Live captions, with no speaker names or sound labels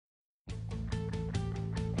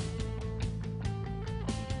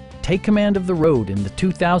take command of the road in the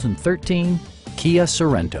 2013 Kia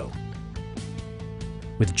Sorento.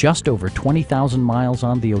 With just over 20,000 miles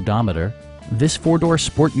on the odometer, this four-door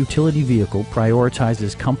sport utility vehicle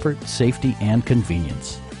prioritizes comfort, safety, and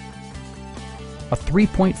convenience. A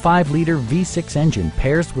 3.5-liter V6 engine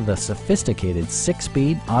pairs with a sophisticated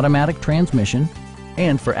 6-speed automatic transmission,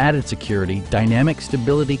 and for added security, dynamic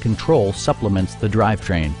stability control supplements the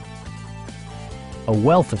drivetrain. A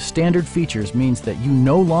wealth of standard features means that you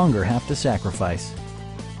no longer have to sacrifice,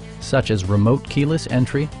 such as remote keyless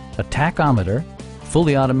entry, a tachometer,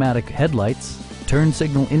 fully automatic headlights, turn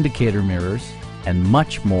signal indicator mirrors, and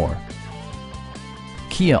much more.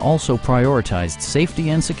 Kia also prioritized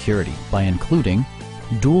safety and security by including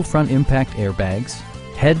dual front impact airbags,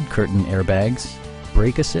 head curtain airbags,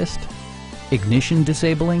 brake assist, ignition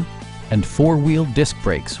disabling, and four-wheel disc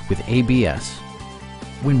brakes with ABS.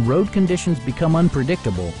 When road conditions become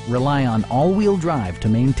unpredictable, rely on all-wheel drive to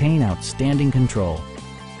maintain outstanding control.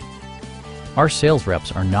 Our sales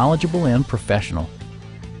reps are knowledgeable and professional.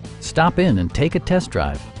 Stop in and take a test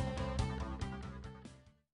drive.